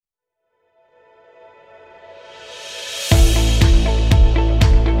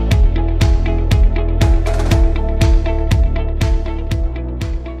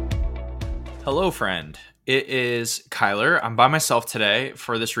Hello, friend. It is Kyler. I'm by myself today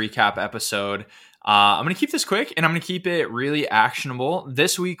for this recap episode. I'm going to keep this quick and I'm going to keep it really actionable.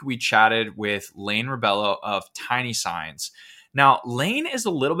 This week, we chatted with Lane Rebello of Tiny Signs. Now, Lane is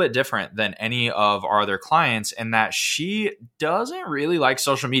a little bit different than any of our other clients in that she doesn't really like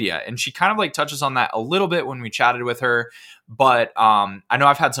social media. And she kind of like touches on that a little bit when we chatted with her. But I know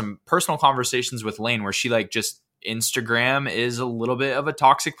I've had some personal conversations with Lane where she like just Instagram is a little bit of a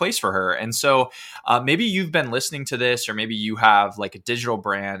toxic place for her. And so maybe you've been listening to this, or maybe you have like a digital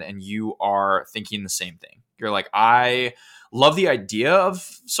brand and you are thinking the same thing. You're like, I love the idea of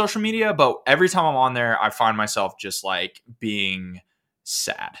social media, but every time I'm on there, I find myself just like being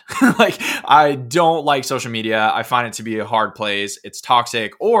sad. Like, I don't like social media. I find it to be a hard place. It's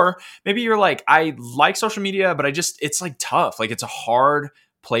toxic. Or maybe you're like, I like social media, but it's like tough. Like, it's a hard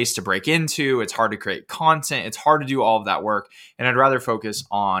place to break into. It's hard to create content. It's hard to do all of that work. And I'd rather focus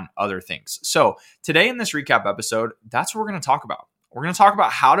on other things. So today in this recap episode, that's what we're going to talk about. We're going to talk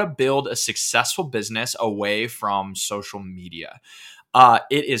about how to build a successful business away from social media.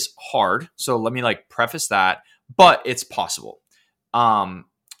 It is hard. So let me like preface that, but it's possible.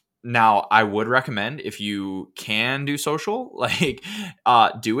 Now, I would recommend if you can do social, like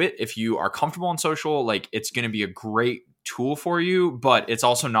do it. If you are comfortable on social, like it's going to be a great tool for you, but it's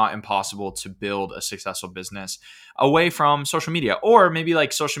also not impossible to build a successful business away from social media, or maybe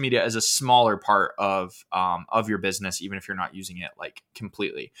like social media as a smaller part of your business, even if you're not using it like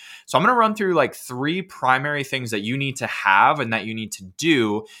completely. So I'm going to run through like 3 primary things that you need to have and that you need to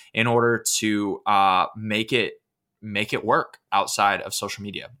do in order to make it work outside of social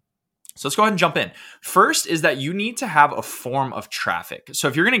media. So let's go ahead and jump in. First is that you need to have a form of traffic. So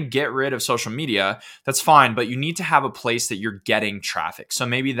if you're going to get rid of social media, that's fine, but you need to have a place that you're getting traffic. So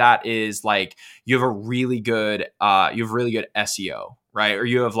maybe that is like you have really good SEO, right? Or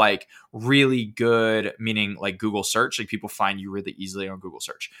you have like really good, meaning like Google search, like people find you really easily on Google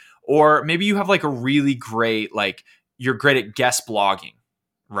search. Or maybe you have like a really great, like you're great at guest blogging,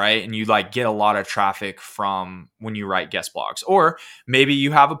 right? And you like get a lot of traffic from when you write guest blogs. Or maybe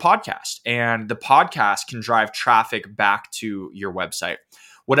you have a podcast and the podcast can drive traffic back to your website.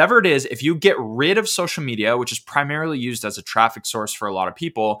 Whatever it is, if you get rid of social media, which is primarily used as a traffic source for a lot of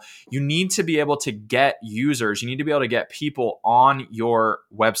people, you need to be able to get users. You need to be able to get people on your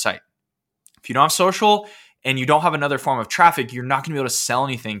website. If you don't have social and you don't have another form of traffic, you're not going to be able to sell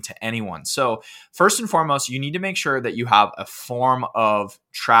anything to anyone. So first and foremost, you need to make sure that you have a form of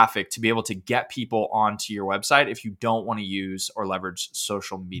traffic to be able to get people onto your website if you don't want to use or leverage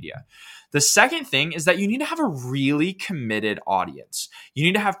social media. The second thing is that you need to have a really committed audience. You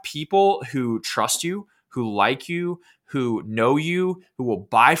need to have people who trust you, who like you, who know you, who will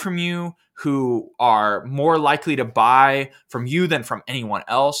buy from you, who are more likely to buy from you than from anyone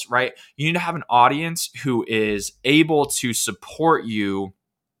else, right? You need to have an audience who is able to support you,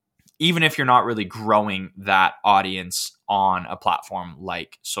 even if you're not really growing that audience on a platform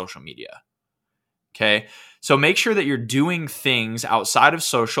like social media. Okay. So make sure that you're doing things outside of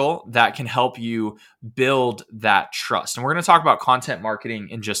social that can help you build that trust. And we're going to talk about content marketing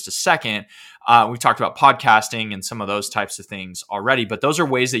in just a second. We've talked about podcasting and some of those types of things already, but those are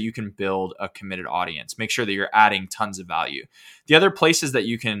ways that you can build a committed audience. Make sure that you're adding tons of value. The other places that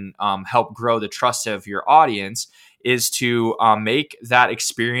you can help grow the trust of your audience is to make that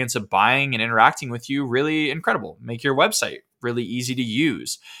experience of buying and interacting with you really incredible. Make your website really easy to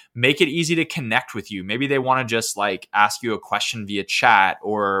use. Make it easy to connect with you. Maybe they want to just like ask you a question via chat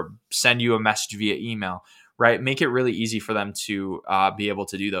or send you a message via email, right? Make it really easy for them to be able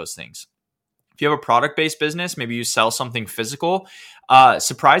to do those things. If you have a product-based business, maybe you sell something physical,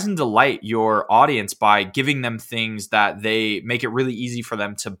 surprise and delight your audience by giving them things that they make it really easy for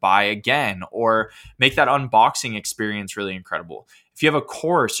them to buy again, or make that unboxing experience really incredible. If you have a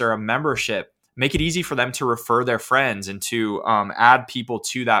course or a membership, make it easy for them to refer their friends and to add people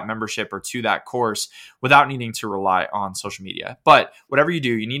to that membership or to that course without needing to rely on social media. But whatever you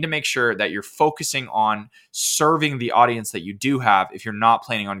do, you need to make sure that you're focusing on serving the audience that you do have if you're not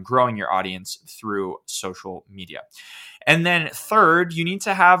planning on growing your audience through social media. And then third, you need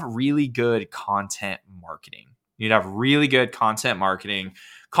to have really good content marketing. You need to have really good content marketing.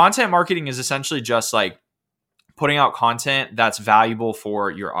 Content marketing is essentially just like putting out content that's valuable for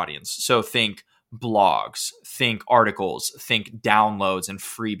your audience. So think blogs, think articles, think downloads and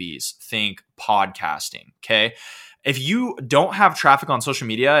freebies, think podcasting. Okay. If you don't have traffic on social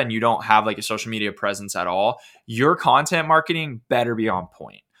media and you don't have like a social media presence at all, your content marketing better be on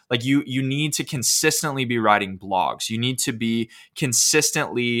point. Like you need to consistently be writing blogs. You need to be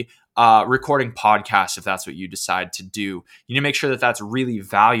consistently recording podcasts if that's what you decide to do. You need to make sure that that's really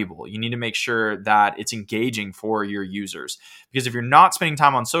valuable. You need to make sure that it's engaging for your users. Because if you're not spending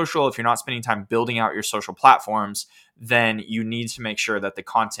time on social, if you're not spending time building out your social platforms, then you need to make sure that the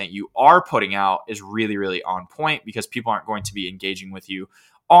content you are putting out is really, really on point, because people aren't going to be engaging with you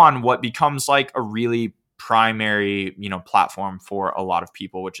on what becomes like a really primary, platform for a lot of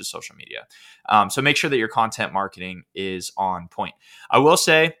people, which is social media. So make sure that your content marketing is on point. I will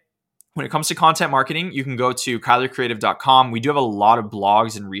say, when it comes to content marketing, you can go to kylercreative.com. We do have a lot of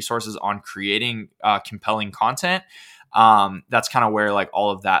blogs and resources on creating compelling content. That's kind of where like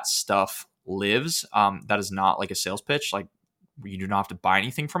all of that stuff lives. That is not like a sales pitch. Like, you do not have to buy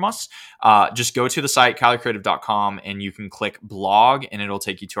anything from us. Just go to the site, kylercreative.com, and you can click blog, and it'll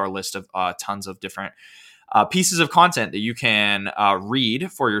take you to our list of tons of different pieces of content that you can read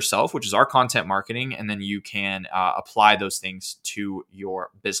for yourself, which is our content marketing, and then you can apply those things to your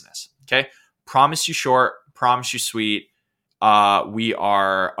business. Okay. Promise you short, promise you sweet. We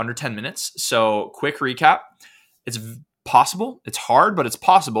are under 10 minutes. So quick recap. It's possible. It's hard, but it's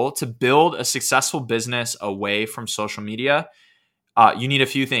possible to build a successful business away from social media. You need a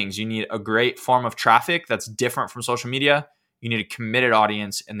few things. You need a great form of traffic that's different from social media. You need a committed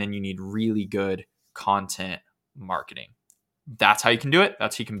audience, and then you need really good content marketing. That's how you can do it.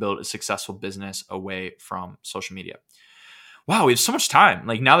 That's how you can build a successful business away from social media. Wow, we have so much time.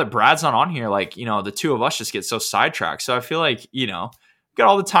 Like, now that Brad's not on here, like, the two of us just get so sidetracked. So I feel like, we've got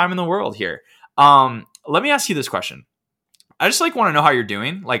all the time in the world here. Let me ask you this question. I just want to know how you're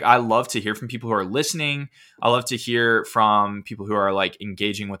doing. Like, I love to hear from people who are listening. I love to hear from people who are like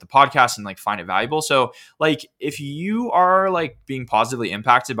engaging with the podcast and like find it valuable. So like, if you are like being positively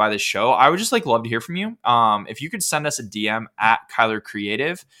impacted by this show, I would just like love to hear from you. If you could send us a DM at Kyler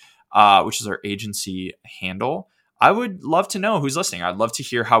Creative, which is our agency handle, I would love to know who's listening. I'd love to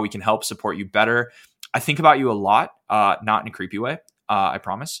hear how we can help support you better. I think about you a lot, not in a creepy way, I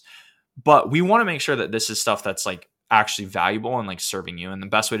promise. But we want to make sure that this is stuff that's like actually valuable and like serving you. And the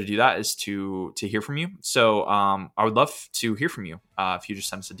best way to do that is to hear from you. So I would love to hear from you if you just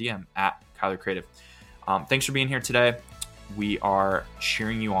send us a DM at Kyler Creative. Thanks for being here today. We are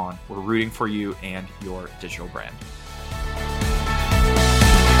cheering you on. We're rooting for you and your digital brand.